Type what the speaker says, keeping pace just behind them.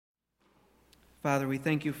Father, we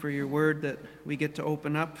thank you for your word that we get to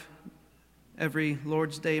open up every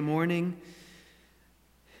Lord's Day morning.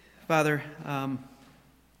 Father,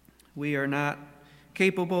 we are not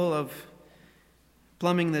capable of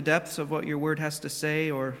plumbing the depths of what your word has to say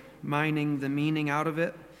or mining the meaning out of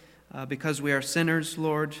it. Because we are sinners,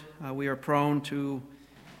 Lord, we are prone to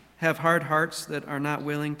have hard hearts that are not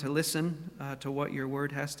willing to listen to what your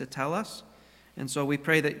word has to tell us. And so we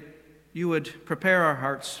pray that you would prepare our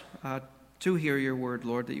hearts to hear your word,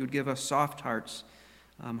 Lord, that you would give us soft hearts,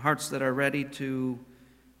 hearts that are ready to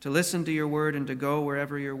listen to your word and to go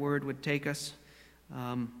wherever your word would take us.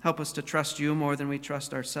 Help us to trust you more than we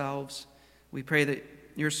trust ourselves. We pray that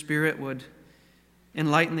your Spirit would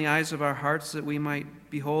enlighten the eyes of our hearts that we might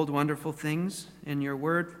behold wonderful things in your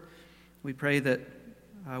word. We pray that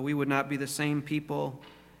we would not be the same people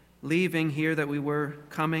leaving here that we were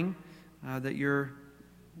coming, that your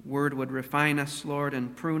word would refine us, Lord,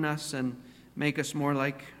 and prune us and make us more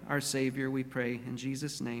like our Savior, we pray. In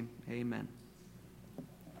Jesus' name, amen.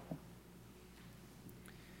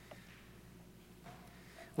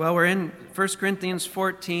 Well, we're in 1 Corinthians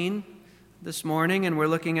 14 this morning, and we're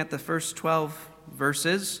looking at the first 12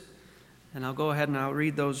 verses. And I'll go ahead and I'll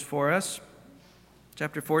read those for us.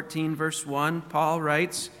 Chapter 14, verse 1, Paul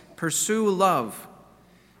writes, "Pursue love,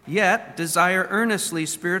 yet desire earnestly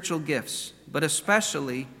spiritual gifts, but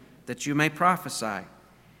especially that you may prophesy.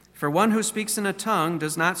 For one who speaks in a tongue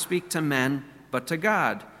does not speak to men, but to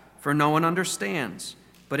God, for no one understands.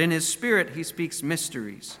 But in his spirit he speaks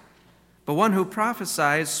mysteries. But one who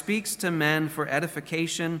prophesies speaks to men for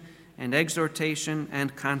edification and exhortation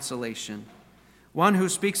and consolation. One who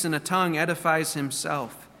speaks in a tongue edifies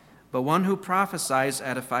himself, but one who prophesies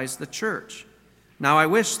edifies the church. Now I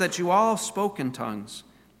wish that you all spoke in tongues,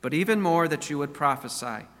 but even more that you would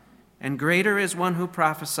prophesy. And greater is one who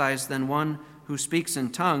prophesies than one who speaks in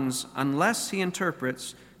tongues, unless he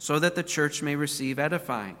interprets, so that the church may receive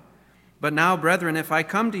edifying. But now, brethren, if I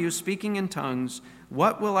come to you speaking in tongues,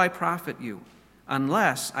 what will I profit you?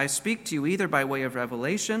 Unless I speak to you either by way of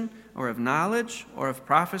revelation, or of knowledge, or of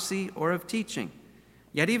prophecy, or of teaching.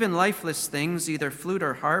 Yet even lifeless things, either flute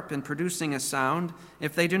or harp, in producing a sound,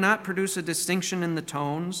 if they do not produce a distinction in the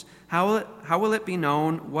tones, how will it be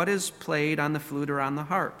known what is played on the flute or on the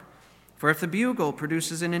harp? For if the bugle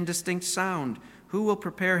produces an indistinct sound, who will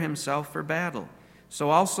prepare himself for battle?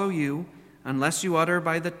 So also you, unless you utter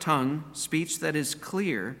by the tongue speech that is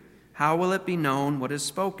clear, how will it be known what is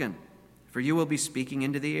spoken? For you will be speaking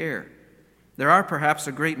into the air. There are perhaps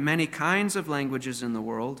a great many kinds of languages in the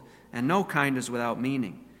world, and no kind is without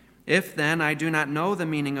meaning. If then I do not know the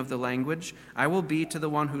meaning of the language, I will be to the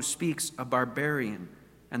one who speaks a barbarian,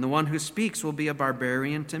 and the one who speaks will be a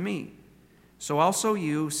barbarian to me. So also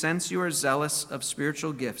you, since you are zealous of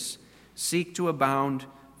spiritual gifts, seek to abound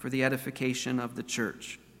for the edification of the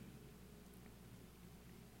church."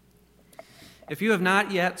 If you have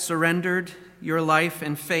not yet surrendered your life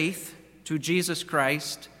and faith to Jesus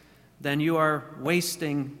Christ, then you are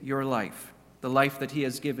wasting your life, the life that he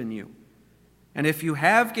has given you. And if you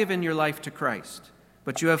have given your life to Christ,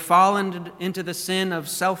 but you have fallen into the sin of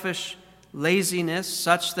selfish laziness,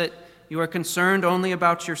 such that you are concerned only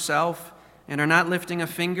about yourself and are not lifting a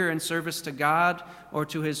finger in service to God or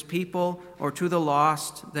to his people or to the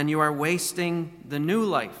lost, then you are wasting the new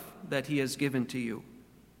life that he has given to you.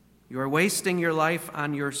 You are wasting your life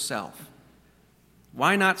on yourself.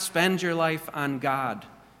 Why not spend your life on God?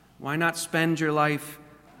 Why not spend your life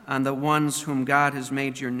on the ones whom God has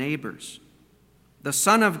made your neighbors? The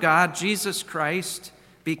Son of God, Jesus Christ,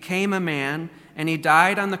 became a man, and he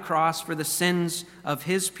died on the cross for the sins of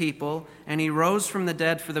his people, and he rose from the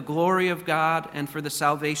dead for the glory of God and for the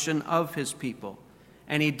salvation of his people.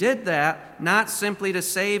 And he did that not simply to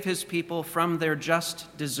save his people from their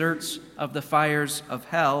just deserts of the fires of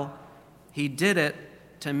hell. He did it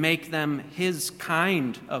to make them his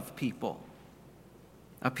kind of people,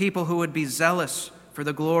 a people who would be zealous for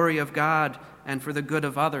the glory of God and for the good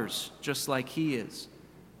of others, just like he is.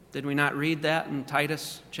 Did we not read that in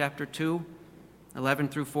Titus chapter 2, 11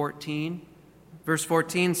 through 14? Verse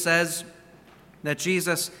 14 says that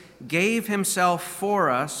Jesus gave himself for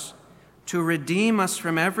us to redeem us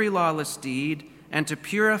from every lawless deed and to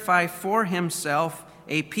purify for himself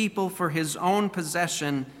a people for his own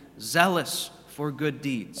possession, zealous for good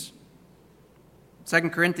deeds. 2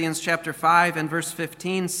 Corinthians chapter 5 and verse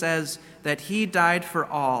 15 says that he died for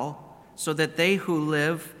all, so that they who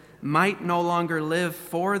live might no longer live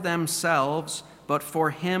for themselves, but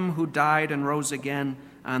for him who died and rose again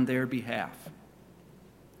on their behalf.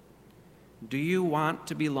 Do you want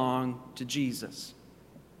to belong to Jesus?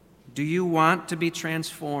 Do you want to be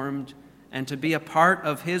transformed and to be a part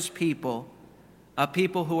of his people? a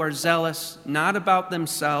people who are zealous not about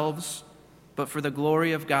themselves, but for the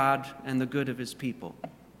glory of God and the good of his people.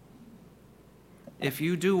 If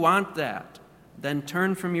you do want that, then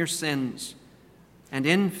turn from your sins and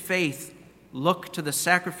in faith look to the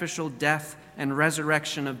sacrificial death and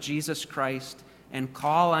resurrection of Jesus Christ and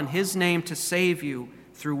call on his name to save you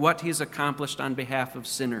through what he's accomplished on behalf of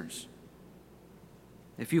sinners.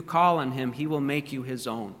 If you call on him, he will make you his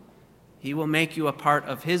own. He will make you a part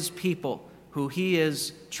of his people, who he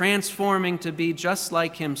is transforming to be just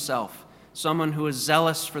like himself, someone who is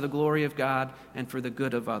zealous for the glory of God and for the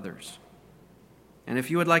good of others. And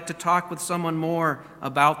if you would like to talk with someone more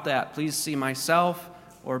about that, please see myself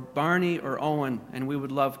or Barney or Owen, and we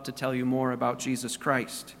would love to tell you more about Jesus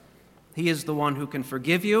Christ. He is the one who can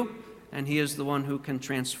forgive you, and he is the one who can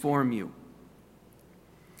transform you.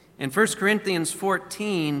 In 1 Corinthians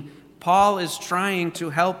 14, Paul is trying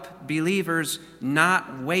to help believers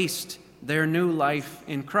not waste their new life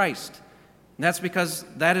in Christ. And that's because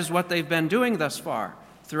that is what they've been doing thus far.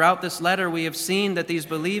 Throughout this letter, we have seen that these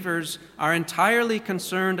believers are entirely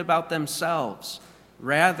concerned about themselves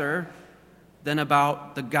rather than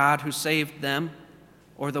about the God who saved them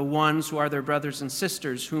or the ones who are their brothers and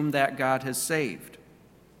sisters whom that God has saved.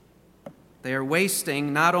 They are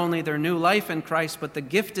wasting not only their new life in Christ, but the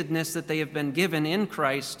giftedness that they have been given in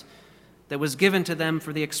Christ that was given to them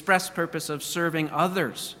for the express purpose of serving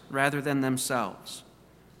others rather than themselves.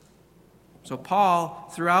 So Paul,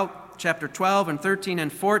 throughout chapter 12 and 13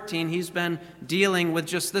 and 14, he's been dealing with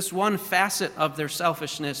just this one facet of their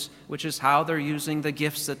selfishness, which is how they're using the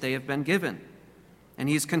gifts that they have been given. And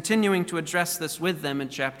he's continuing to address this with them in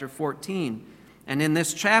chapter 14. And in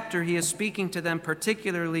this chapter, he is speaking to them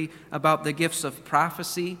particularly about the gifts of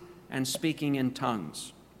prophecy and speaking in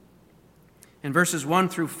tongues. In verses 1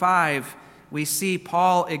 through 5, we see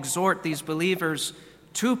Paul exhort these believers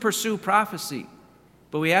to pursue prophecy.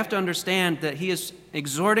 But we have to understand that he is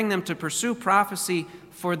exhorting them to pursue prophecy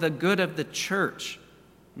for the good of the church,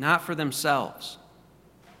 not for themselves.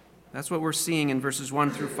 That's what we're seeing in verses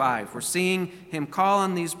 1 through 5. We're seeing him call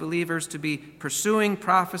on these believers to be pursuing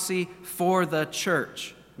prophecy for the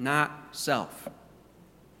church, not self.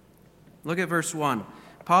 Look at verse 1.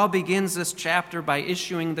 Paul begins this chapter by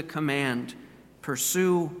issuing the command,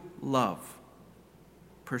 pursue love.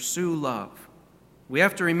 Pursue love. We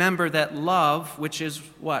have to remember that love, which is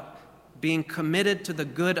what? Being committed to the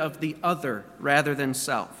good of the other rather than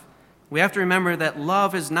self. We have to remember that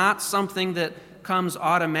love is not something that comes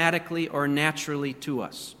automatically or naturally to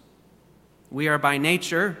us. We are by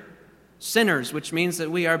nature sinners, which means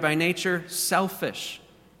that we are by nature selfish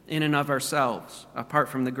in and of ourselves, apart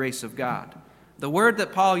from the grace of God. The word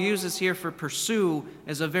that Paul uses here for pursue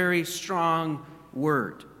is a very strong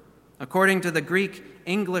word. According to the Greek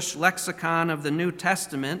English lexicon of the New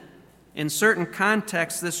Testament, in certain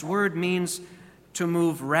contexts, this word means to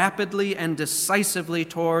move rapidly and decisively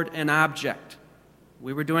toward an object.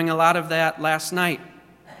 We were doing a lot of that last night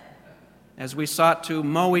as we sought to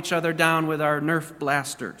mow each other down with our Nerf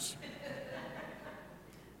blasters.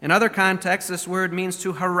 In other contexts, this word means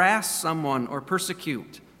to harass someone or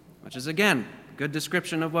persecute, which is, again, a good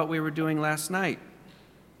description of what we were doing last night.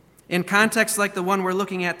 In contexts like the one we're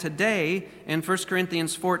looking at today, in 1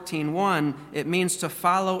 Corinthians 14:1, it means to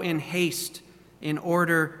follow in haste in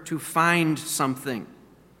order to find something.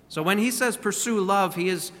 So when he says pursue love, he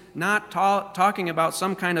is not talking about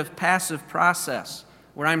some kind of passive process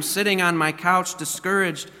where I'm sitting on my couch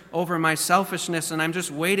discouraged over my selfishness and I'm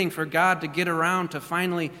just waiting for God to get around to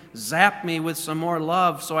finally zap me with some more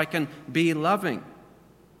love so I can be loving.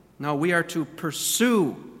 No, we are to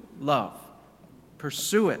pursue love.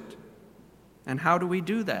 Pursue it. And how do we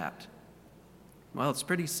do that? Well, it's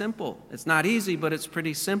pretty simple. It's not easy, but it's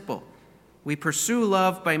pretty simple. We pursue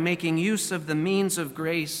love by making use of the means of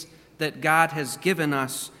grace that God has given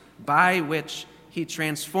us, by which he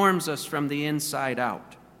transforms us from the inside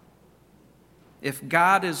out. If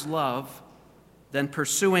God is love, then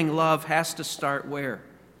pursuing love has to start where?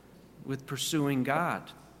 With pursuing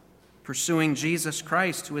God, pursuing Jesus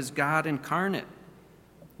Christ, who is God incarnate.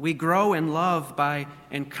 We grow in love by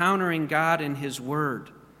encountering God in his word,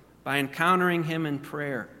 by encountering him in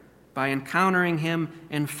prayer, by encountering him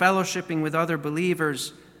in fellowshipping with other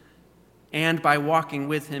believers, and by walking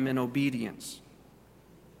with him in obedience.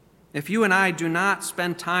 If you and I do not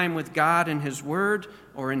spend time with God in his word,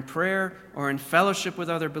 or in prayer, or in fellowship with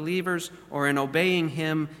other believers, or in obeying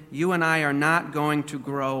him, you and I are not going to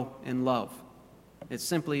grow in love. It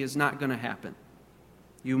simply is not going to happen.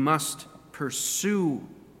 You must pursue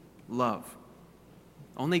love.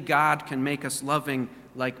 Only God can make us loving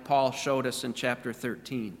like Paul showed us in chapter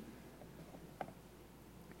 13.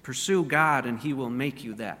 Pursue God, and he will make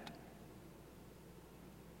you that.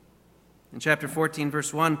 In chapter 14,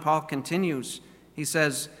 verse 1, Paul continues. He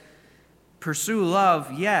says, pursue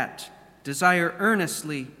love, yet desire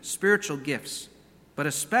earnestly spiritual gifts, but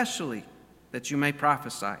especially that you may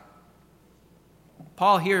prophesy.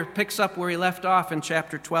 Paul here picks up where he left off in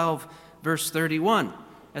chapter 12, verse 31.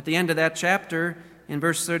 At the end of that chapter, in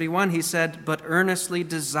verse 31, he said, but earnestly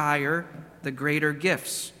desire the greater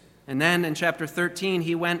gifts. And then in chapter 13,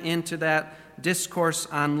 he went into that discourse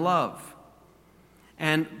on love.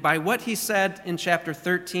 And by what he said in chapter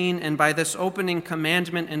 13 and by this opening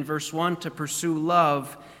commandment in verse 1 to pursue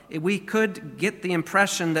love, we could get the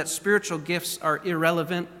impression that spiritual gifts are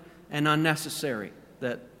irrelevant and unnecessary,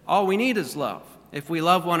 that all we need is love. If we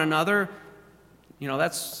love one another,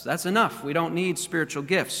 that's enough. We don't need spiritual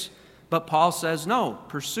gifts. But Paul says, no,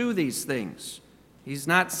 pursue these things. He's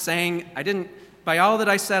not saying, by all that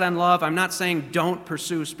I said on love, I'm not saying don't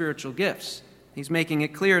pursue spiritual gifts. He's making it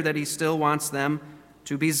clear that he still wants them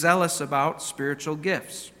to be zealous about spiritual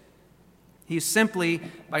gifts. He's simply,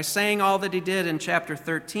 by saying all that he did in chapter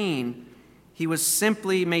 13, he was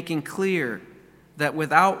simply making clear that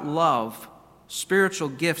without love, spiritual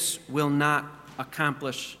gifts will not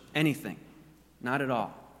accomplish anything. Not at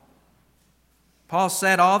all. Paul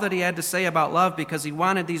said all that he had to say about love because he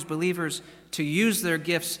wanted these believers to use their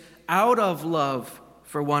gifts out of love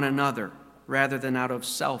for one another rather than out of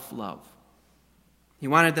self-love. He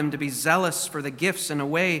wanted them to be zealous for the gifts in a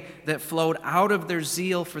way that flowed out of their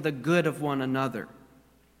zeal for the good of one another.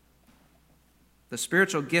 The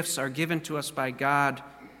spiritual gifts are given to us by God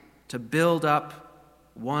to build up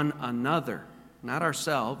one another, not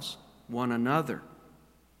ourselves, one another.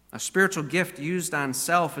 A spiritual gift used on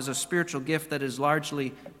self is a spiritual gift that is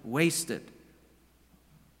largely wasted.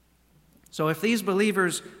 So if these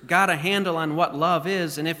believers got a handle on what love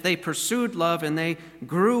is, and if they pursued love and they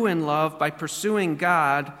grew in love by pursuing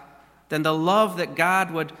God, then the love that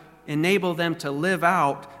God would enable them to live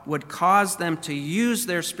out would cause them to use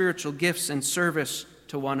their spiritual gifts in service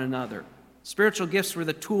to one another. Spiritual gifts were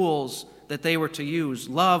the tools that they were to use.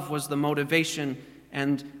 Love was the motivation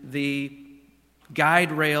and the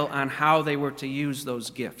guide rail on how they were to use those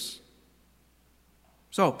gifts.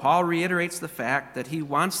 So Paul reiterates the fact that he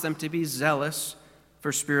wants them to be zealous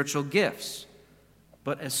for spiritual gifts,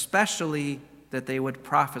 but especially that they would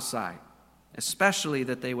prophesy. Especially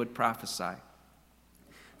that they would prophesy.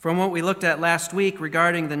 From what we looked at last week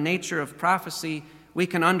regarding the nature of prophecy, we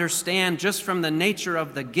can understand just from the nature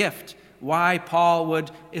of the gift why Paul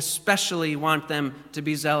would especially want them to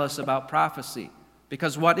be zealous about prophecy.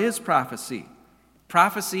 Because what is prophecy?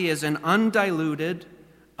 Prophecy is an undiluted,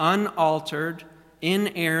 unaltered,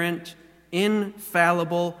 inerrant,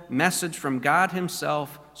 infallible message from God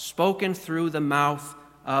himself spoken through the mouth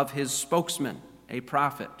of his spokesman, a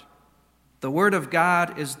prophet. The word of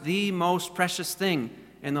God is the most precious thing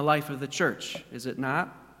in the life of the church, is it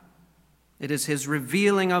not? It is his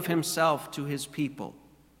revealing of himself to his people.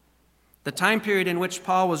 The time period in which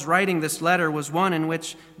Paul was writing this letter was one in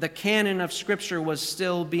which the canon of Scripture was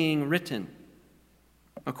still being written.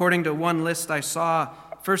 According to one list I saw,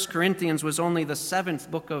 1 Corinthians was only the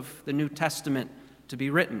 7th book of the New Testament to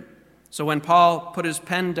be written. So when Paul put his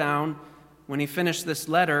pen down, when he finished this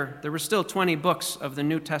letter, there were still 20 books of the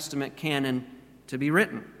New Testament canon to be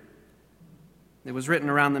written. It was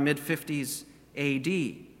written around the mid-50s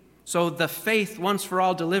A.D. So the faith once for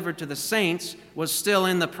all delivered to the saints was still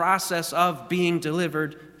in the process of being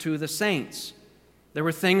delivered to the saints. There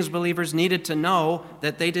were things believers needed to know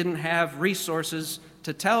that they didn't have resources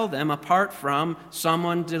to tell them apart from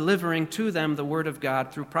someone delivering to them the word of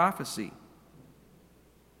God through prophecy.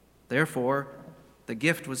 Therefore, the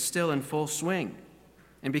gift was still in full swing.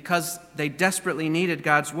 And because they desperately needed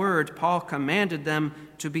God's word, Paul commanded them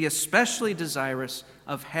to be especially desirous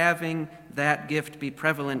of having that gift be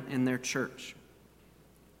prevalent in their church.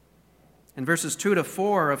 In verses 2 to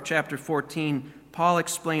 4 of chapter 14, Paul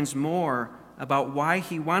explains more about why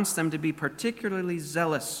he wants them to be particularly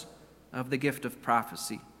zealous of the gift of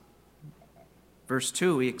prophecy. Verse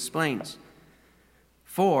 2, he explains,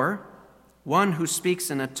 "For one who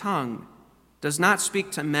speaks in a tongue does not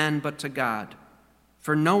speak to men but to God,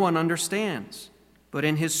 for no one understands, but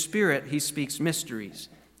in his spirit he speaks mysteries."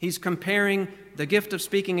 He's comparing the gift of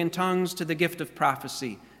speaking in tongues to the gift of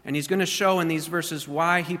prophecy, and he's going to show in these verses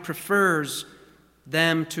why he prefers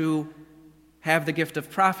them to have the gift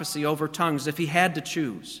of prophecy over tongues if he had to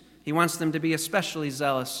choose. He wants them to be especially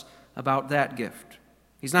zealous about that gift.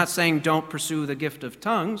 He's not saying don't pursue the gift of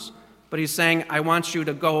tongues, but he's saying I want you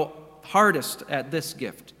to go hardest at this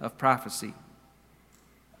gift of prophecy.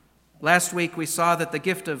 Last week we saw that the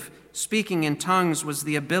gift of speaking in tongues was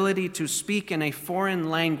the ability to speak in a foreign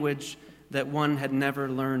language that one had never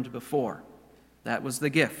learned before. That was the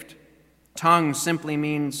gift. Tongue simply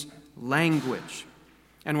means language.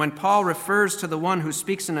 And when Paul refers to the one who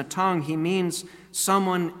speaks in a tongue, he means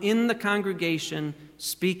someone in the congregation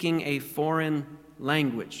speaking a foreign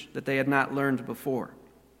language that they had not learned before.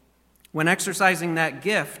 When exercising that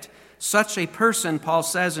gift, such a person, Paul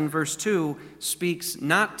says in verse 2, speaks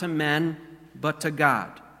not to men, but to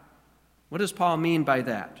God. What does Paul mean by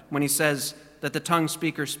that when he says that the tongue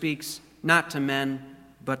speaker speaks not to men,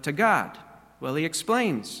 but to God? Well, he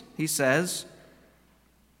explains. He says,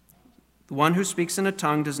 the one who speaks in a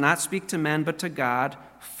tongue does not speak to men, but to God,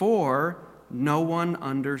 for no one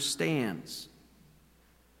understands.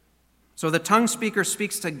 So the tongue speaker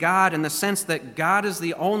speaks to God in the sense that God is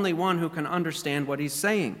the only one who can understand what he's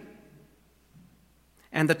saying.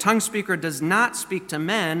 And the tongue speaker does not speak to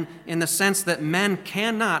men in the sense that men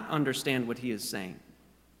cannot understand what he is saying.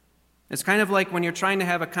 It's kind of like when you're trying to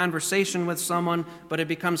have a conversation with someone, but it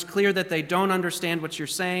becomes clear that they don't understand what you're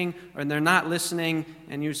saying, or they're not listening,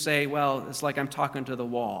 and you say, well, it's like I'm talking to the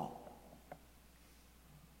wall.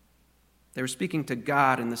 They were speaking to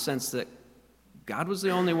God in the sense that God was the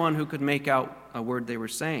only one who could make out a word they were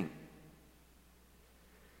saying.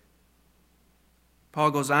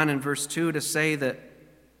 Paul goes on in verse 2 to say that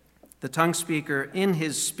the tongue speaker in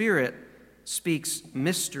his spirit speaks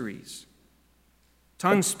mysteries.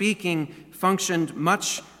 Tongue speaking functioned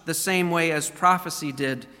much the same way as prophecy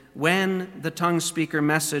did when the tongue speaker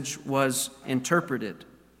message was interpreted.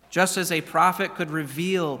 Just as a prophet could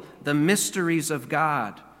reveal the mysteries of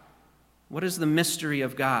God. What is the mystery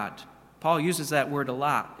of God? Paul uses that word a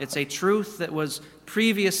lot. It's a truth that was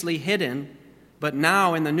previously hidden, but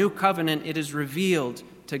now in the new covenant it is revealed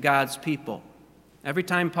to God's people. Every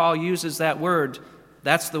time Paul uses that word,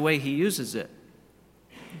 that's the way he uses it.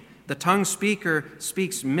 The tongue speaker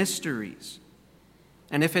speaks mysteries.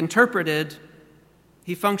 And if interpreted,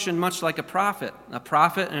 he functioned much like a prophet. A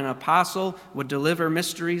prophet and an apostle would deliver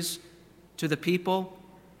mysteries to the people.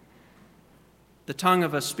 The tongue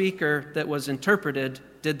of a speaker that was interpreted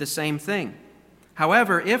did the same thing.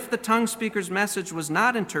 However, if the tongue speaker's message was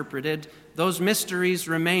not interpreted, those mysteries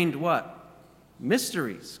remained what?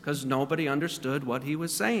 Mysteries, because nobody understood what he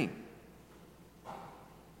was saying.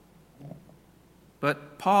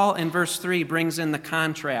 But Paul in verse 3 brings in the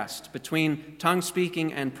contrast between tongue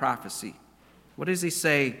speaking and prophecy. What does he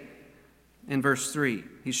say in verse 3?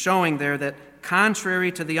 He's showing there that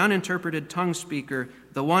contrary to the uninterpreted tongue speaker,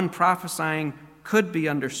 the one prophesying could be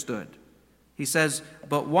understood. He says,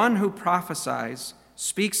 but one who prophesies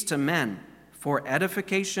speaks to men for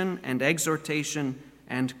edification and exhortation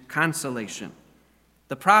and consolation.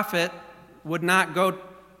 The prophet would not go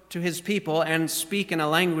to his people and speak in a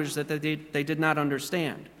language that they did not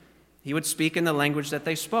understand. He would speak in the language that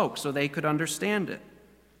they spoke so they could understand it.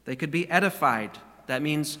 They could be edified. That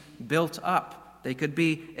means built up. They could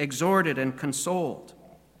be exhorted and consoled.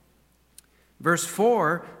 Verse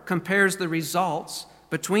 4 compares the results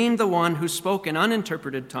between the one who spoke in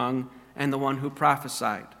uninterpreted tongue and the one who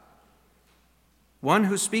prophesied. One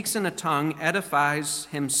who speaks in a tongue edifies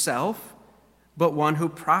himself, but one who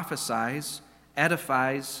prophesies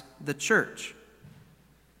edifies the church.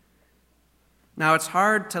 Now, it's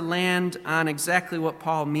hard to land on exactly what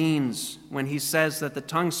Paul means when he says that the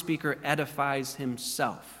tongue speaker edifies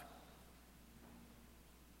himself.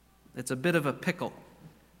 It's a bit of a pickle.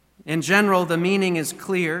 In general, the meaning is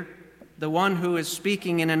clear. The one who is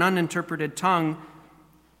speaking in an uninterpreted tongue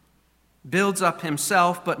builds up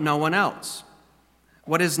himself, but no one else.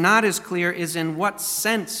 What is not as clear is in what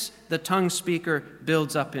sense the tongue speaker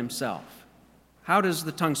builds up himself. How does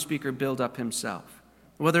the tongue speaker build up himself?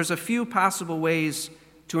 Well, there's a few possible ways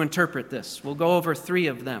to interpret this. We'll go over 3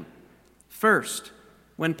 of them. First,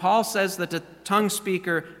 when Paul says that the tongue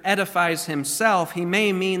speaker edifies himself, he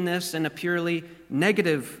may mean this in a purely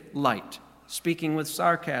negative light, speaking with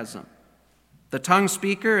sarcasm. The tongue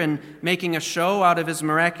speaker, in making a show out of his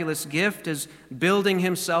miraculous gift, is building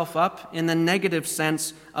himself up in the negative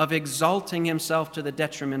sense of exalting himself to the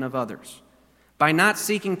detriment of others. By not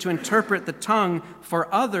seeking to interpret the tongue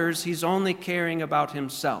for others, he's only caring about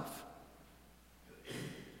himself.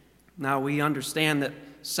 Now, we understand that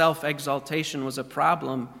self-exaltation was a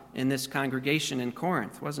problem in this congregation in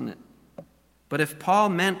Corinth, wasn't it? But if Paul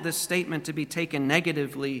meant this statement to be taken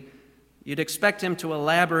negatively, you'd expect him to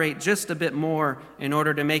elaborate just a bit more in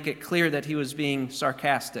order to make it clear that he was being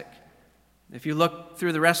sarcastic. If you look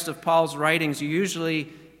through the rest of Paul's writings, you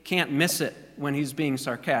usually can't miss it when he's being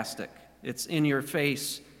sarcastic. It's in your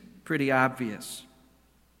face, pretty obvious.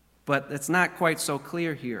 But it's not quite so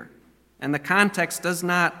clear here. And the context does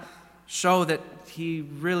not show that he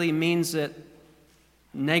really means it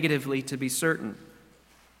negatively, to be certain.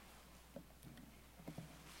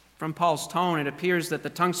 From Paul's tone, it appears that the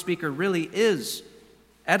tongue speaker really is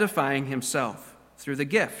edifying himself through the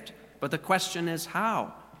gift. But the question is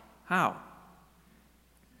how? How?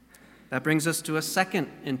 That brings us to a second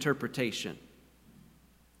interpretation.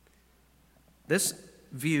 This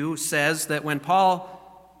view says that when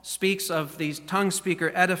Paul speaks of the tongue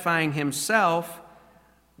speaker edifying himself,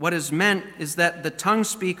 what is meant is that the tongue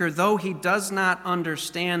speaker, though he does not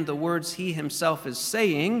understand the words he himself is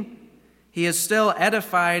saying, he is still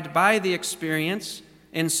edified by the experience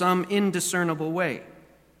in some indiscernible way.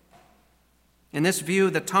 In this view,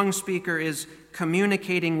 the tongue speaker is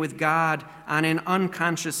communicating with God on an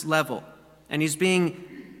unconscious level, and he's being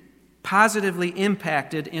positively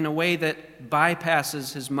impacted in a way that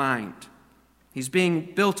bypasses his mind. He's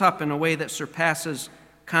being built up in a way that surpasses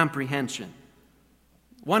comprehension.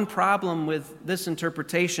 One problem with this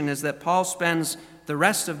interpretation is that Paul spends the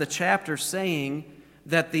rest of the chapter saying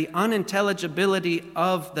that the unintelligibility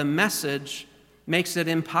of the message makes it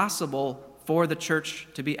impossible for the church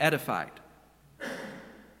to be edified.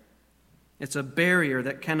 It's a barrier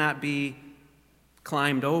that cannot be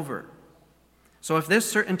climbed over. So if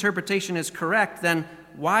this interpretation is correct, then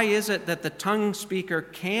why is it that the tongue speaker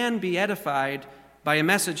can be edified by a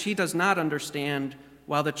message he does not understand,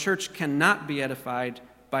 while the church cannot be edified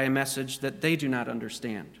by a message that they do not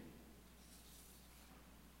understand?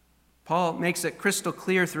 Paul makes it crystal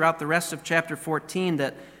clear throughout the rest of chapter 14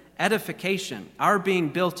 that edification, our being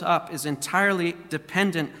built up, is entirely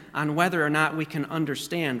dependent on whether or not we can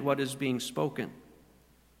understand what is being spoken.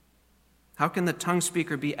 How can the tongue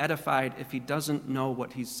speaker be edified if he doesn't know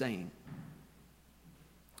what he's saying?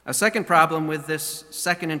 A second problem with this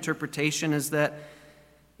second interpretation is that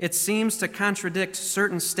it seems to contradict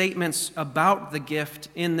certain statements about the gift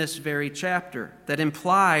in this very chapter that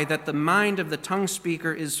imply that the mind of the tongue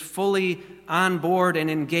speaker is fully on board and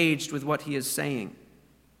engaged with what he is saying.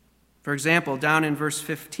 For example, down in verse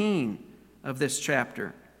 15 of this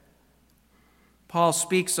chapter, Paul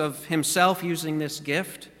speaks of himself using this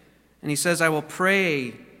gift, and he says, I will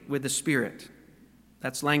pray with the Spirit.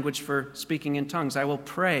 That's language for speaking in tongues. I will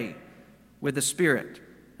pray with the Spirit,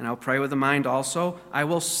 and I'll pray with the mind also. I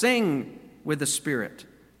will sing with the Spirit,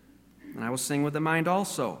 and I will sing with the mind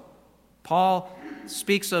also. Paul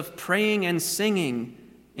speaks of praying and singing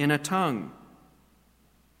in a tongue.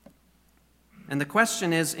 And the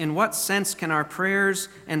question is, in what sense can our prayers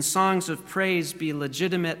and songs of praise be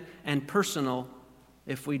legitimate and personal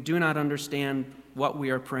if we do not understand what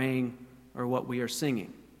we are praying or what we are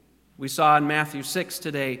singing? We saw in Matthew 6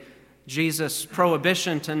 today Jesus'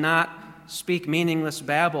 prohibition to not speak meaningless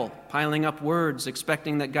babble, piling up words,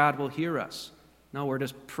 expecting that God will hear us. No, we're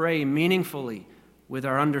to pray meaningfully with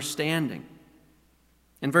our understanding.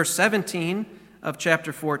 In verse 17 of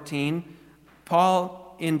chapter 14,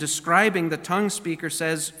 Paul, in describing the tongue speaker,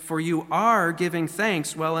 says, "For you are giving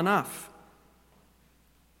thanks well enough."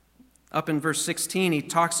 Up in verse 16, he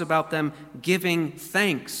talks about them giving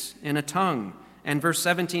thanks in a tongue. And verse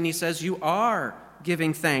 17, he says, "You are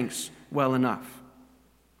giving thanks well enough."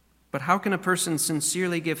 But how can a person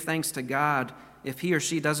sincerely give thanks to God if he or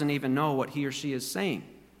she doesn't even know what he or she is saying?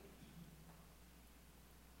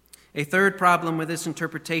 A third problem with this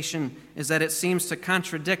interpretation is that it seems to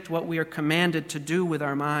contradict what we are commanded to do with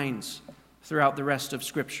our minds throughout the rest of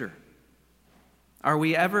Scripture. Are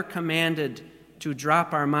we ever commanded to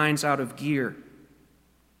drop our minds out of gear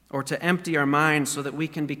or to empty our minds so that we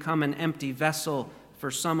can become an empty vessel for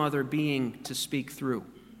some other being to speak through?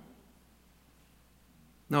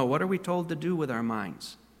 No, what are we told to do with our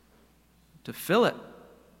minds? To fill it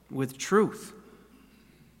with truth.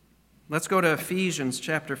 Let's go to Ephesians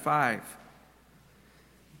chapter 5.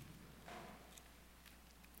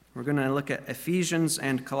 We're going to look at Ephesians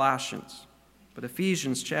and Colossians, but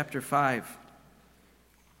Ephesians chapter 5.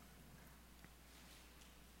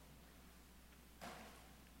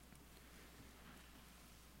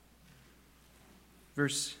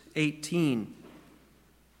 Verse 18.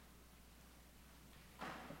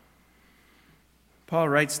 Paul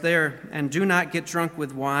writes there, "And do not get drunk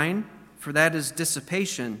with wine, for that is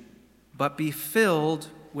dissipation, but be filled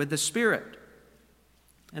with the Spirit."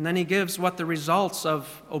 And then he gives what the results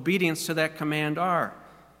of obedience to that command are: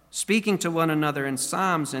 speaking to one another in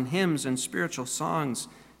psalms and hymns and spiritual songs,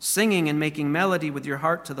 singing and making melody with your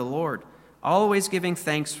heart to the Lord, always giving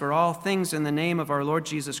thanks for all things in the name of our Lord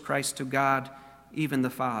Jesus Christ to God, even the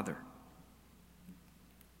Father.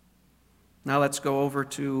 Now let's go over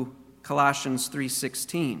to Colossians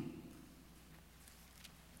 3:16.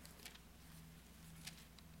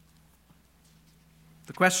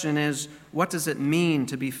 question is, what does it mean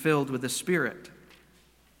to be filled with the Spirit?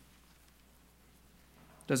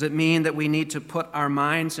 Does it mean that we need to put our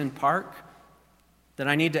minds in park? That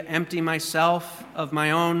I need to empty myself of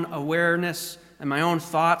my own awareness and my own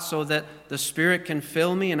thoughts so that the Spirit can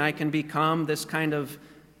fill me and I can become this kind of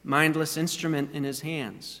mindless instrument in his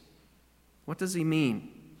hands? What does he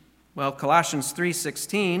mean? Well, Colossians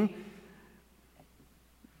 3:16,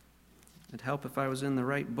 it'd help if I was in the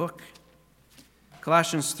right book.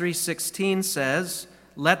 Colossians 3:16 says,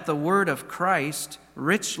 "Let the word of Christ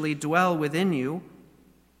richly dwell within you."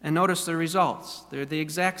 And notice the results. They're the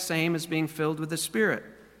exact same as being filled with the Spirit.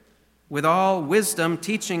 "With all wisdom,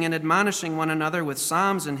 teaching and admonishing one another with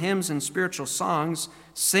psalms and hymns and spiritual songs,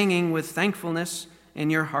 singing with thankfulness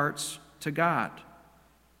in your hearts to God."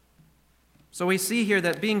 So we see here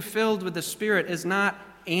that being filled with the Spirit is not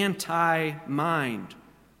anti-mind.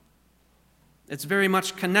 It's very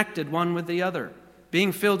much connected one with the other.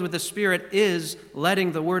 Being filled with the Spirit is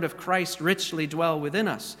letting the word of Christ richly dwell within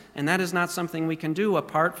us. And that is not something we can do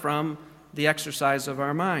apart from the exercise of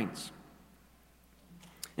our minds.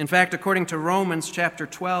 In fact, according to Romans chapter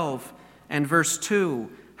 12 and verse 2,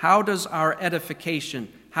 how does our edification,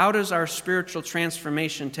 how does our spiritual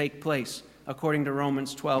transformation take place? According to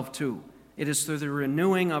Romans 12:2, it is through the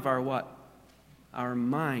renewing of our what? Our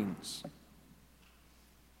minds.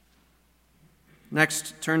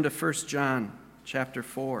 Next, turn to 1 John chapter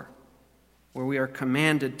 4, where we are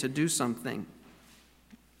commanded to do something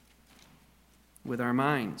with our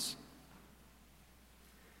minds.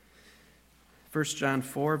 1 John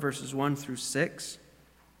 4, verses 1 through 6.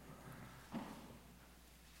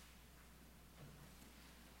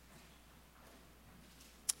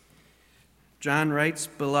 John writes,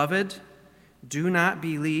 "Beloved, do not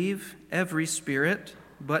believe every spirit,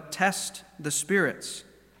 but test the spirits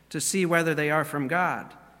to see whether they are from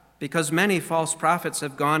God, because many false prophets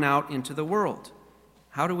have gone out into the world."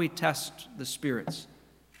 How do we test the spirits?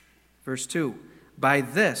 Verse 2, "By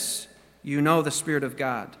this you know the Spirit of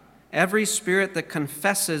God. Every spirit that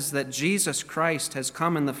confesses that Jesus Christ has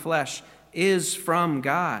come in the flesh is from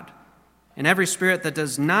God. And every spirit that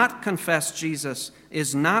does not confess Jesus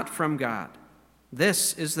is not from God.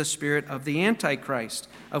 This is the spirit of the Antichrist,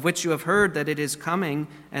 of which you have heard that it is coming,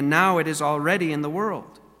 and now it is already in the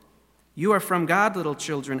world. You are from God, little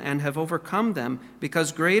children, and have overcome them,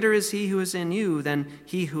 because greater is he who is in you than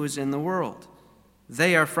he who is in the world.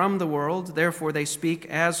 They are from the world, therefore they speak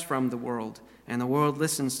as from the world, and the world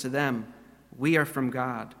listens to them. We are from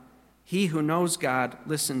God. He who knows God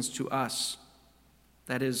listens to us."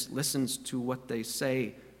 That is, listens to what they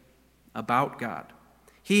say about God.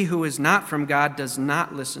 "He who is not from God does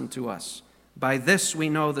not listen to us. By this we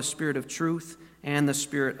know the spirit of truth and the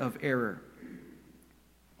spirit of error."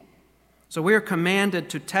 So we are commanded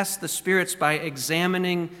to test the spirits by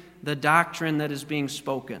examining the doctrine that is being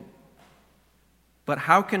spoken. But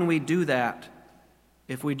how can we do that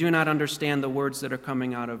if we do not understand the words that are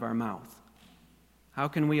coming out of our mouth? How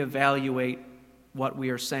can we evaluate what we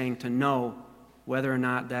are saying to know whether or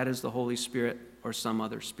not that is the Holy Spirit or some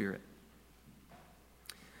other spirit?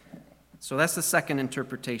 So that's the second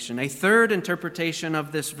interpretation. A third interpretation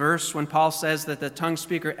of this verse, when Paul says that the tongue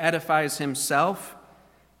speaker edifies himself,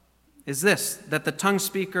 is this: that the tongue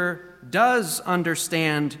speaker does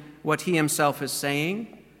understand what he himself is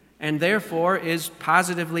saying, and therefore is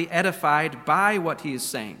positively edified by what he is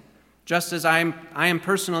saying. Just as I am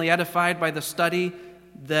personally edified by the study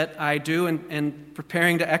that I do in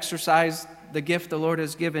preparing to exercise the gift the Lord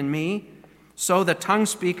has given me, so the tongue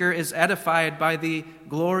speaker is edified by the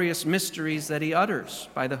glorious mysteries that he utters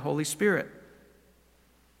by the Holy Spirit.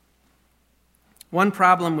 One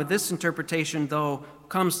problem with this interpretation, though,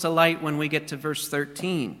 comes to light when we get to verse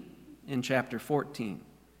 13 in chapter 14.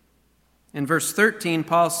 In verse 13,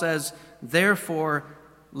 Paul says, "Therefore,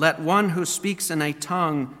 let one who speaks in a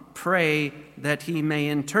tongue pray that he may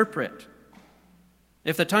interpret."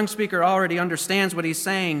 If the tongue speaker already understands what he's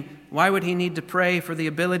saying, why would he need to pray for the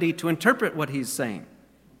ability to interpret what he's saying?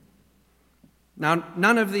 Now,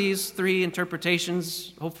 none of these three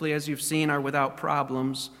interpretations, hopefully as you've seen, are without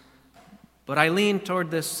problems, but I lean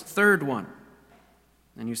toward this third one.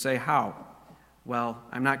 And you say, how? Well,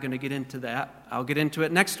 I'm not going to get into that. I'll get into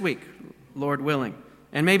it next week, Lord willing.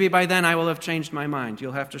 And maybe by then I will have changed my mind.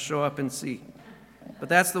 You'll have to show up and see. But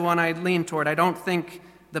that's the one I lean toward. I don't think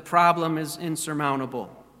the problem is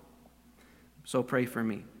insurmountable. So pray for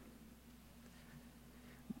me.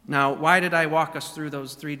 Now, why did I walk us through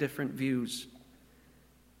those three different views?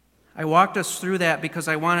 I walked us through that because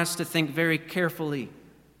I want us to think very carefully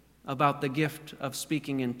about the gift of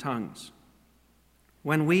speaking in tongues.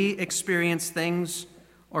 When we experience things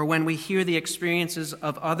or when we hear the experiences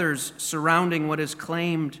of others surrounding what is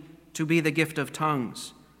claimed to be the gift of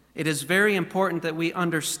tongues, it is very important that we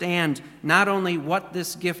understand not only what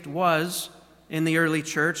this gift was in the early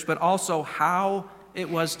church, but also how it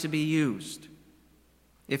was to be used.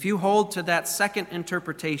 If you hold to that second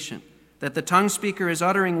interpretation, that the tongue speaker is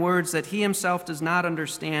uttering words that he himself does not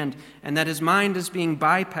understand, and that his mind is being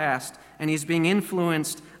bypassed and he's being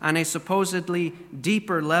influenced on a supposedly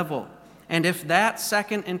deeper level, and if that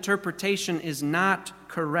second interpretation is not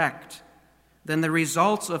correct, then the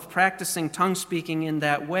results of practicing tongue speaking in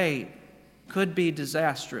that way could be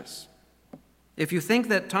disastrous. If you think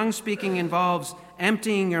that tongue speaking involves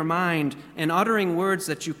emptying your mind and uttering words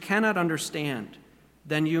that you cannot understand,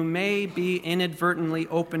 then you may be inadvertently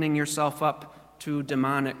opening yourself up to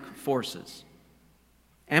demonic forces.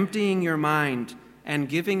 Emptying your mind and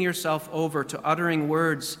giving yourself over to uttering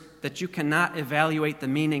words that you cannot evaluate the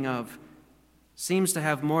meaning of seems to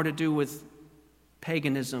have more to do with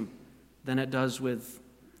paganism than it does with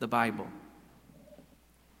the Bible.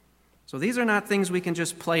 So these are not things we can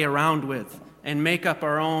just play around with and make up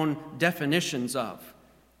our own definitions of.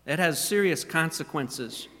 It has serious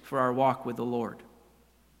consequences for our walk with the Lord.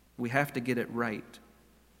 We have to get it right.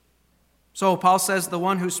 So Paul says the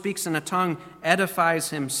one who speaks in a tongue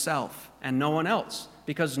edifies himself and no one else,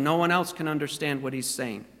 because no one else can understand what he's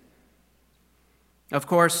saying. Of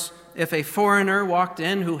course, if a foreigner walked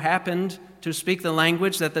in who happened to speak the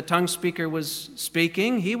language that the tongue speaker was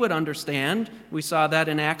speaking, he would understand. We saw that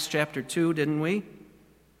in Acts chapter 2, didn't we?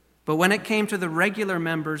 But when it came to the regular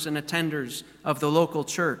members and attenders of the local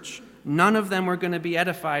church, none of them were going to be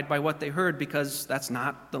edified by what they heard, because that's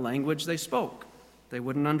not the language they spoke. They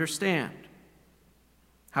wouldn't understand.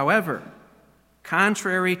 However,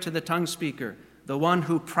 contrary to the tongue speaker, the one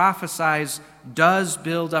who prophesies does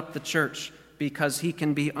build up the church because he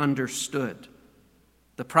can be understood.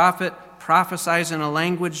 The prophet prophesies in a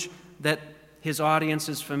language that his audience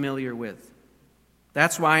is familiar with.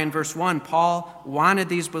 That's why in verse 1, Paul wanted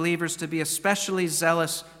these believers to be especially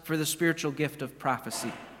zealous for the spiritual gift of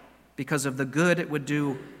prophecy, because of the good it would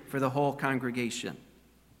do for the whole congregation.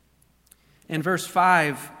 In verse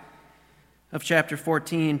 5 of chapter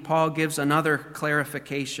 14, Paul gives another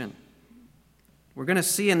clarification. We're going to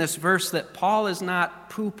see in this verse that Paul is not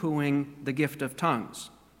poo-pooing the gift of tongues.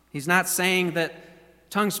 He's not saying that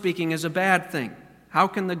tongue speaking is a bad thing. How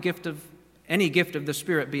can any gift of the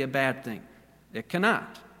Spirit be a bad thing? It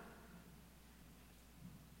cannot.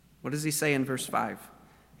 What does he say in verse 5?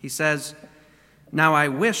 He says, "Now I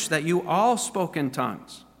wish that you all spoke in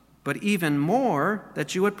tongues, but even more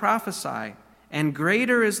that you would prophesy. And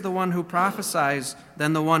greater is the one who prophesies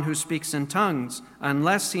than the one who speaks in tongues,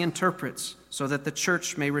 unless he interprets, so that the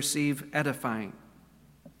church may receive edifying."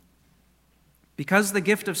 Because the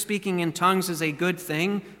gift of speaking in tongues is a good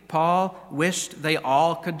thing, Paul wished they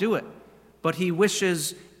all could do it, but he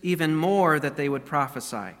wishes even more that they would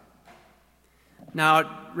prophesy.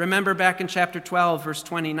 Now, remember back in chapter 12, verse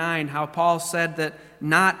 29, how Paul said that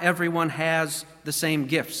not everyone has the same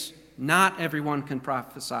gifts. Not everyone can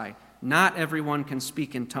prophesy. Not everyone can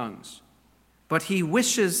speak in tongues. But he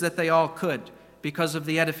wishes that they all could, because of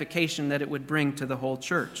the edification that it would bring to the whole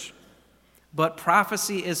church. But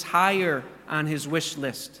prophecy is higher on his wish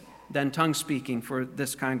list than tongue speaking for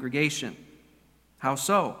this congregation. How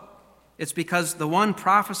so? It's because the one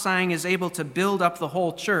prophesying is able to build up the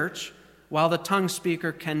whole church, while the tongue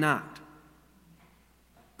speaker cannot.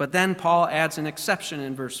 But then Paul adds an exception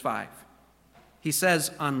in verse 5. He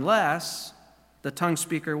says, unless the tongue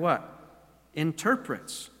speaker what?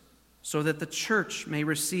 Interprets, so that the church may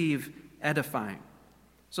receive edifying.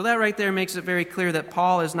 So that right there makes it very clear that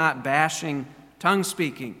Paul is not bashing tongue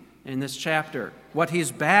speaking in this chapter. What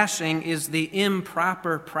he's bashing is the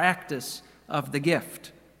improper practice of the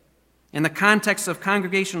gift. In the context of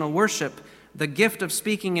congregational worship, the gift of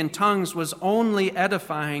speaking in tongues was only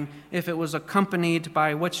edifying if it was accompanied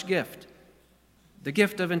by which gift? The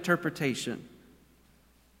gift of interpretation.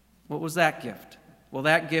 What was that gift? Well,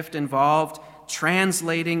 that gift involved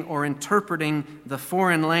translating or interpreting the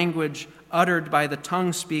foreign language uttered by the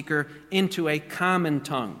tongue speaker into a common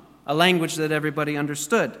tongue, a language that everybody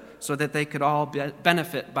understood, so that they could all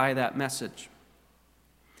benefit by that message.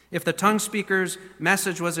 If the tongue speaker's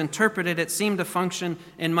message was interpreted, it seemed to function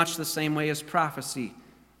in much the same way as prophecy.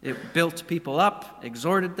 It built people up,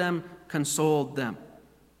 exhorted them, consoled them.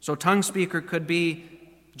 So tongue speaker could be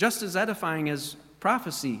just as edifying as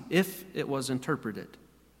prophecy if it was interpreted.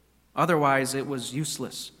 Otherwise, it was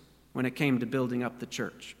useless when it came to building up the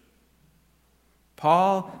church.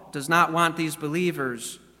 Paul does not want these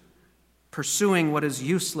believers pursuing what is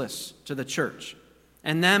useless to the church,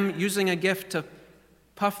 and them using a gift to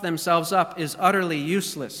puff themselves up is utterly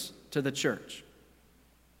useless to the church.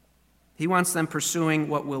 He wants them pursuing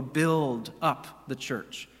what will build up the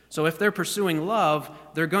church. So if they're pursuing love,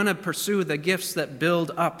 they're going to pursue the gifts that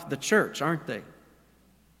build up the church, aren't they?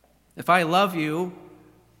 If I love you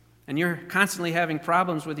and you're constantly having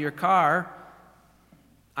problems with your car,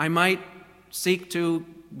 I might seek to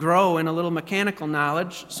grow in a little mechanical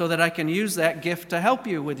knowledge so that I can use that gift to help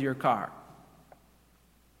you with your car.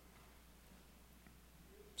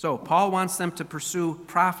 So Paul wants them to pursue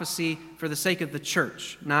prophecy for the sake of the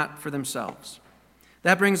church, not for themselves.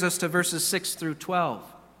 That brings us to verses 6 through 12.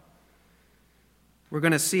 We're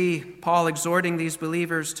going to see Paul exhorting these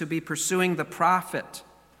believers to be pursuing the prophet,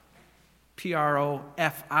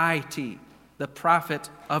 P-R-O-F-I-T, the prophet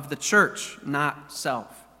of the church, not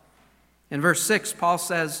self. In verse 6, Paul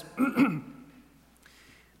says,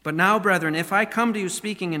 "But now, brethren, if I come to you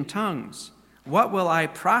speaking in tongues, what will I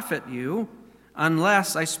profit you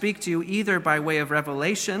unless I speak to you either by way of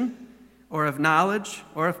revelation or of knowledge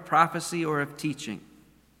or of prophecy or of teaching?"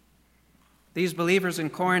 These believers in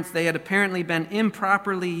Corinth, they had apparently been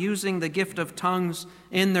improperly using the gift of tongues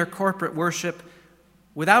in their corporate worship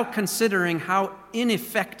without considering how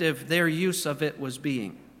ineffective their use of it was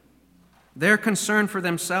being. Their concern for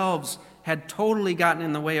themselves had totally gotten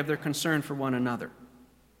in the way of their concern for one another.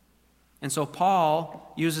 And so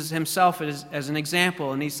Paul uses himself as an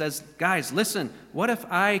example, and he says, guys, listen, what if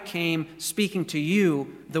I came speaking to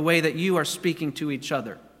you the way that you are speaking to each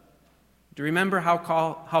other? Do you remember how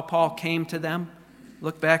Paul came to them?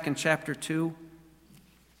 Look back in chapter 2.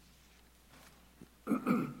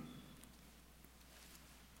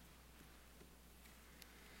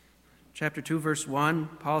 Chapter 2, verse 1,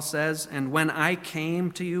 Paul says, "And when I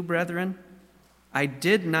came to you, brethren, I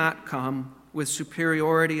did not come with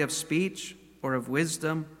superiority of speech or of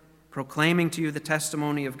wisdom, proclaiming to you the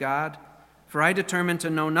testimony of God. For I determined to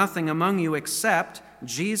know nothing among you except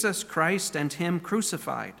Jesus Christ and Him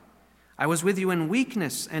crucified. I was with you in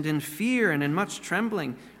weakness and in fear and in much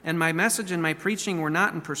trembling, and my message and my preaching were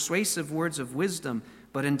not in persuasive words of wisdom,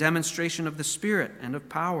 but in demonstration of the Spirit and of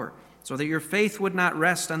power, so that your faith would not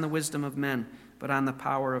rest on the wisdom of men, but on the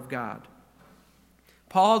power of God."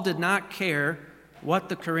 Paul did not care what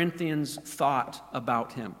the Corinthians thought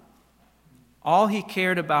about him. All he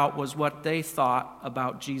cared about was what they thought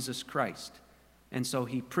about Jesus Christ, and so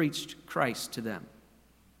he preached Christ to them.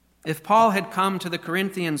 If Paul had come to the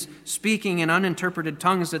Corinthians speaking in uninterpreted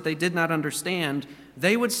tongues that they did not understand,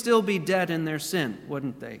 they would still be dead in their sin,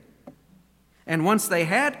 wouldn't they? And once they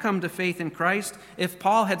had come to faith in Christ, if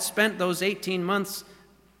Paul had spent those 18 months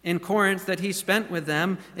in Corinth that he spent with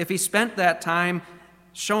them, if he spent that time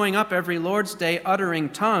showing up every Lord's Day uttering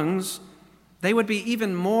tongues, they would be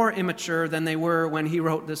even more immature than they were when he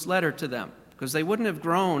wrote this letter to them, because they wouldn't have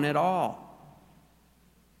grown at all.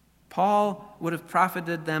 Paul would have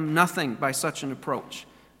profited them nothing by such an approach.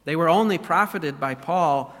 They were only profited by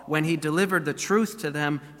Paul when he delivered the truth to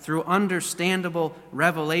them through understandable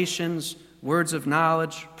revelations, words of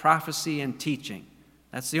knowledge, prophecy, and teaching.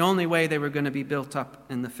 That's the only way they were going to be built up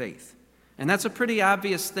in the faith. And that's a pretty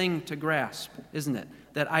obvious thing to grasp, isn't it?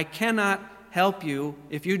 That I cannot help you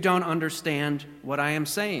if you don't understand what I am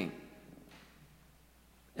saying.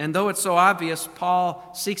 And though it's so obvious, Paul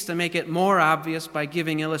seeks to make it more obvious by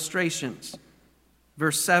giving illustrations.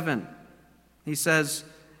 Verse 7, he says,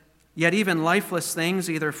 "Yet even lifeless things,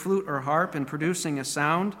 either flute or harp, in producing a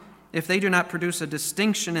sound, if they do not produce a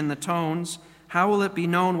distinction in the tones, how will it be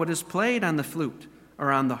known what is played on the flute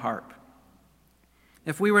or on the harp?"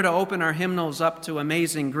 If we were to open our hymnals up to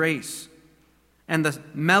Amazing Grace, and the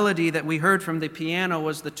melody that we heard from the piano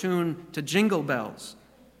was the tune to Jingle Bells,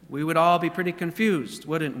 we would all be pretty confused,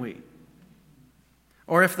 wouldn't we?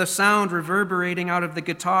 Or if the sound reverberating out of the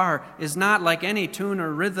guitar is not like any tune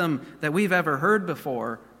or rhythm that we've ever heard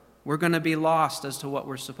before, we're going to be lost as to what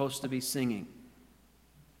we're supposed to be singing.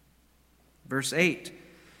 Verse 8,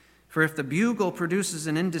 "For if the bugle produces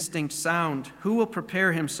an indistinct sound, who will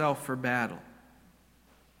prepare himself for battle?"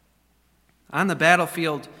 On the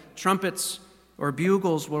battlefield, trumpets or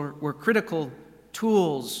bugles were critical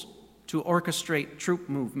tools to orchestrate troop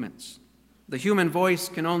movements. The human voice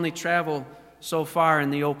can only travel so far in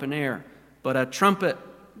the open air, but a trumpet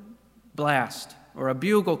blast or a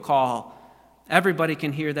bugle call, everybody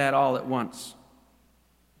can hear that all at once.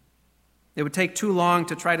 It would take too long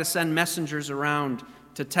to try to send messengers around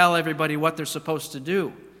to tell everybody what they're supposed to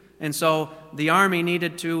do. And so the army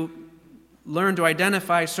needed to learn to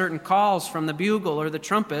identify certain calls from the bugle or the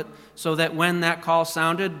trumpet so that when that call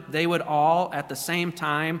sounded, they would all at the same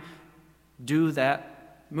time do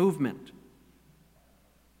that movement.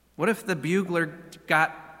 What if the bugler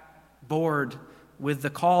got bored with the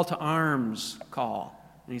call to arms call.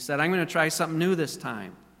 And he said, I'm going to try something new this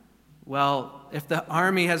time. Well, if the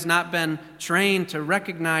army has not been trained to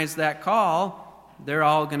recognize that call, they're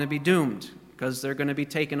all going to be doomed because they're going to be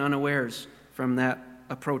taken unawares from that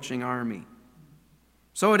approaching army.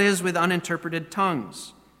 So it is with uninterpreted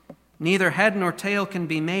tongues. Neither head nor tail can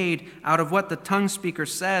be made out of what the tongue speaker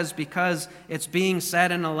says because it's being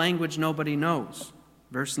said in a language nobody knows.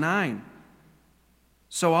 Verse 9.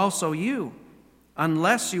 So also you,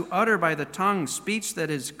 unless you utter by the tongue speech that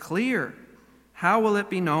is clear, how will it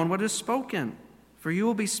be known what is spoken? For you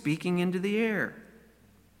will be speaking into the air.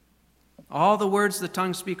 All the words the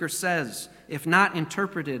tongue speaker says, if not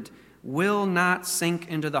interpreted, will not sink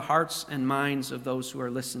into the hearts and minds of those who are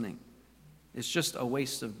listening. It's just a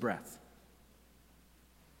waste of breath.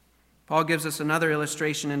 Paul gives us another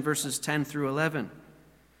illustration in verses 10 through 11.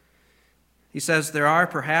 He says, there are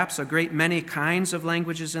perhaps a great many kinds of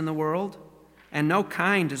languages in the world, and no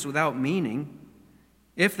kind is without meaning.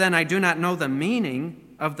 If then I do not know the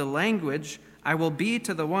meaning of the language, I will be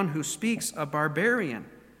to the one who speaks a barbarian,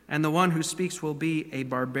 and the one who speaks will be a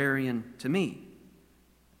barbarian to me.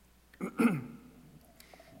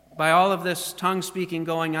 By all of this tongue speaking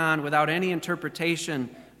going on without any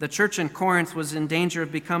interpretation, the church in Corinth was in danger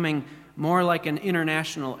of becoming more like an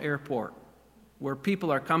international airport where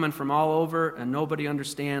people are coming from all over and nobody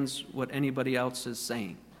understands what anybody else is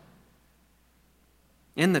saying.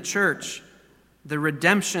 In the church, the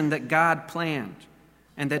redemption that God planned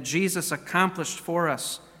and that Jesus accomplished for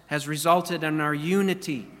us has resulted in our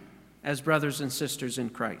unity as brothers and sisters in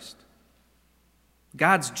Christ.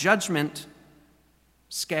 God's judgment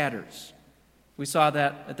scatters. We saw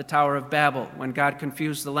that at the Tower of Babel when God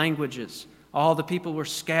confused the languages. All the people were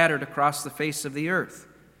scattered across the face of the earth.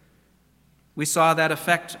 We saw that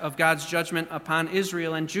effect of God's judgment upon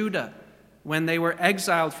Israel and Judah when they were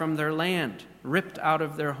exiled from their land, ripped out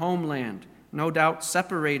of their homeland, no doubt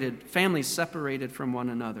separated, families separated from one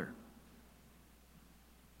another.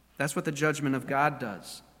 That's what the judgment of God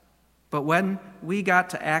does. But when we got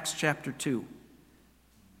to Acts chapter 2,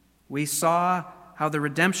 we saw how the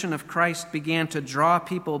redemption of Christ began to draw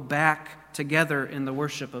people back together in the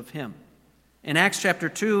worship of Him. In Acts chapter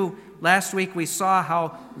 2, last week we saw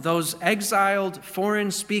how those exiled,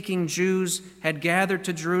 foreign-speaking Jews had gathered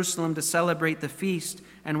to Jerusalem to celebrate the feast,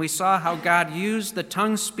 and we saw how God used the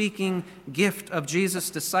tongue-speaking gift of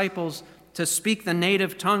Jesus' disciples to speak the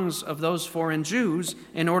native tongues of those foreign Jews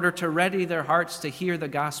in order to ready their hearts to hear the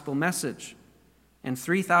gospel message. And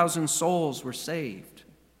 3,000 souls were saved.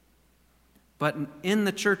 But in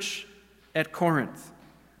the church at Corinth,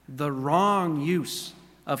 the wrong use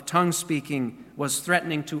of tongue speaking was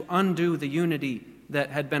threatening to undo the unity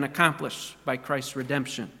that had been accomplished by Christ's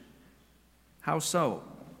redemption. How so?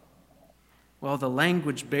 Well, the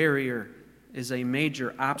language barrier is a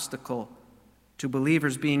major obstacle to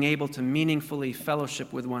believers being able to meaningfully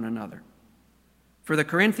fellowship with one another. For the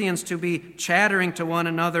Corinthians to be chattering to one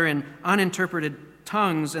another in uninterpreted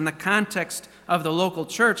tongues in the context of the local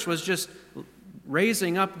church was just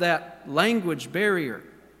raising up that language barrier.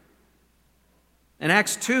 In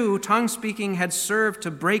Acts 2, tongue speaking had served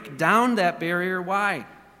to break down that barrier. Why?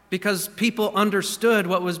 Because people understood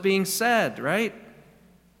what was being said, right?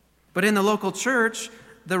 But in the local church,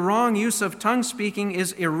 the wrong use of tongue speaking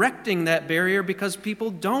is erecting that barrier because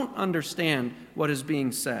people don't understand what is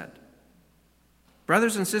being said.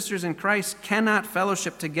 Brothers and sisters in Christ cannot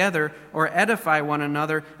fellowship together or edify one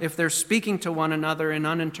another if they're speaking to one another in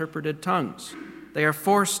uninterpreted tongues. They are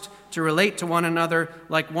forced to relate to one another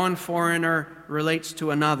like one foreigner relates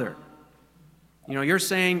to another. You know, you're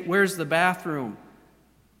saying, "Where's the bathroom?"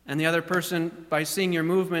 And the other person, by seeing your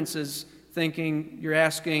movements, is thinking you're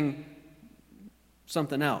asking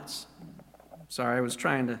something else. Sorry, I was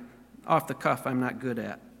trying to, off the cuff, I'm not good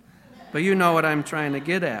at. But you know what I'm trying to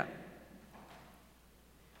get at.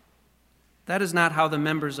 That is not how the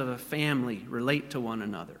members of a family relate to one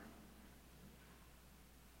another.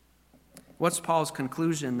 What's Paul's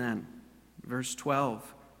conclusion then? Verse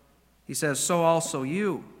 12. He says, "So also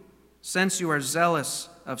you, since you are zealous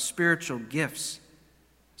of spiritual gifts,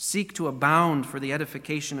 seek to abound for the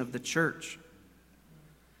edification of the church."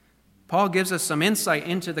 Paul gives us some insight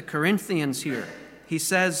into the Corinthians here. He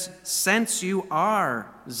says, since you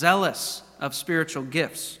are zealous of spiritual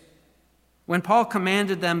gifts. When Paul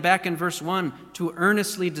commanded them back in verse 1 to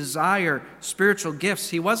earnestly desire spiritual gifts,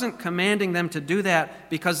 he wasn't commanding them to do that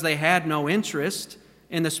because they had no interest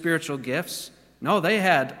in the spiritual gifts. No, they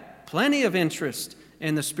had plenty of interest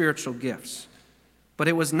in the spiritual gifts. But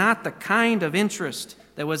it was not the kind of interest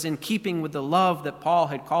that was in keeping with the love that Paul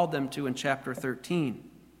had called them to in chapter 13.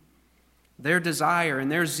 Their desire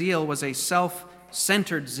and their zeal was a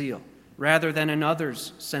self-centered zeal rather than an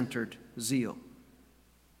others-centered zeal.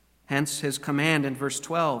 Hence his command in verse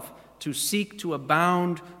 12 to seek to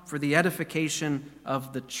abound for the edification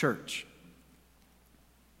of the church.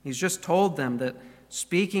 He's just told them that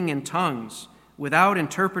speaking in tongues without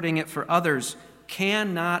interpreting it for others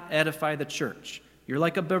cannot edify the church. You're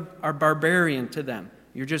like a barbarian to them.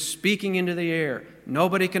 You're just speaking into the air.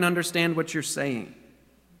 Nobody can understand what you're saying.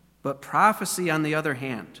 But prophecy, on the other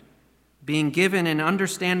hand, being given in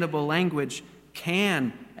understandable language,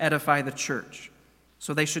 can edify the church.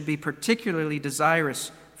 So they should be particularly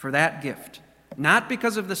desirous for that gift, not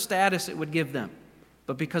because of the status it would give them,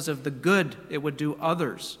 but because of the good it would do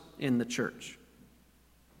others in the church.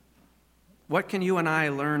 What can you and I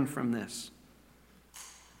learn from this?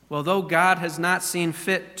 Well, though God has not seen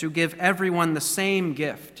fit to give everyone the same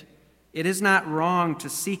gift, it is not wrong to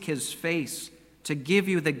seek his face, to give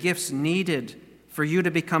you the gifts needed for you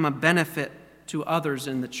to become a benefit to others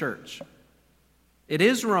in the church. It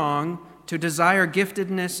is wrong to desire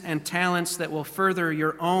giftedness and talents that will further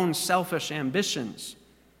your own selfish ambitions,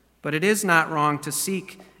 but it is not wrong to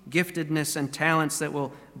seek giftedness and talents that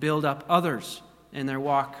will build up others in their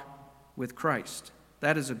walk with Christ.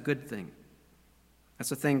 That is a good thing. That's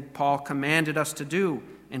the thing Paul commanded us to do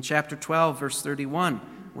in chapter 12, verse 31,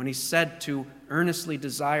 when he said to earnestly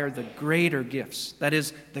desire the greater gifts, that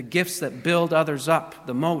is, the gifts that build others up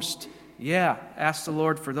the most. Yeah, ask the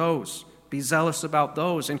Lord for those. Be zealous about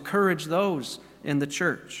those. Encourage those in the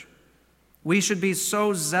church. We should be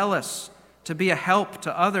so zealous to be a help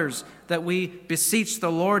to others that we beseech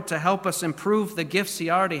the Lord to help us improve the gifts he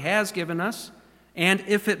already has given us, and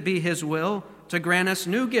if it be his will, to grant us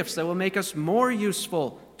new gifts that will make us more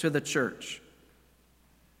useful to the church.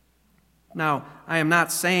 Now, I am not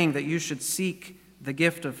saying that you should seek the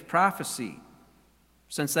gift of prophecy,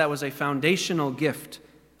 since that was a foundational gift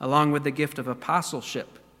along with the gift of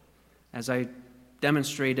apostleship, as I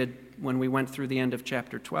demonstrated when we went through the end of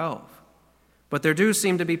chapter 12. But there do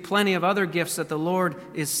seem to be plenty of other gifts that the Lord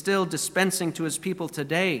is still dispensing to his people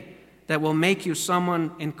today that will make you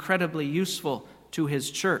someone incredibly useful to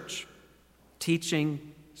his church.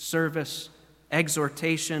 Teaching, service,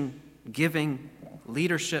 exhortation, giving,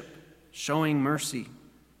 leadership, showing mercy,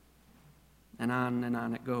 and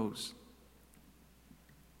on it goes.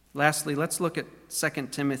 Lastly, let's look at 2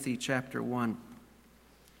 Timothy chapter 1.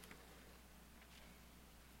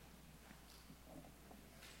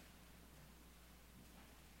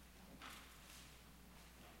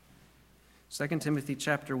 Second Timothy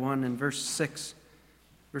chapter 1 and verses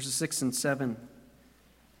 6 and 7.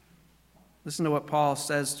 Listen to what Paul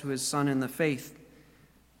says to his son in the faith.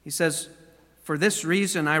 He says, "For this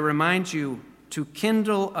reason I remind you to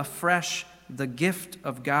kindle afresh the gift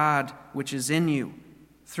of God which is in you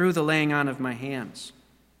through the laying on of my hands.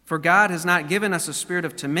 For God has not given us a spirit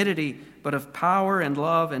of timidity, but of power and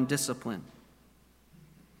love and discipline."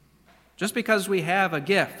 Just because we have a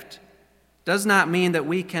gift does not mean that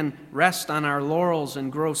we can rest on our laurels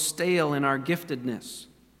and grow stale in our giftedness.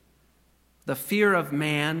 The fear of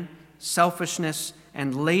man, selfishness,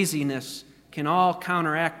 and laziness can all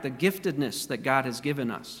counteract the giftedness that God has given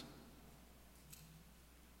us.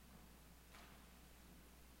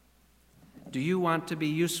 Do you want to be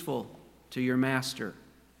useful to your master?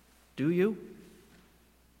 Do you?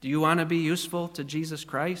 Do you want to be useful to Jesus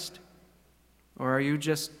Christ? Or are you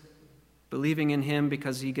just believing in him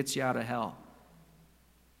because he gets you out of hell?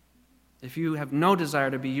 If you have no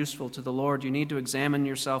desire to be useful to the Lord, you need to examine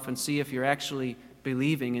yourself and see if you're actually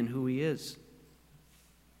believing in who he is.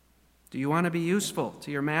 Do you want to be useful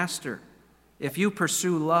to your master? If you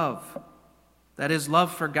pursue love, that is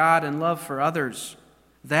love for God and love for others,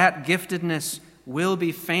 that giftedness will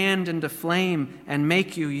be fanned into flame and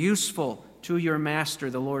make you useful to your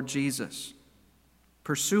master, the Lord Jesus.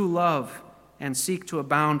 Pursue love and seek to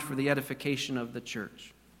abound for the edification of the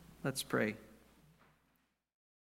church. Let's pray.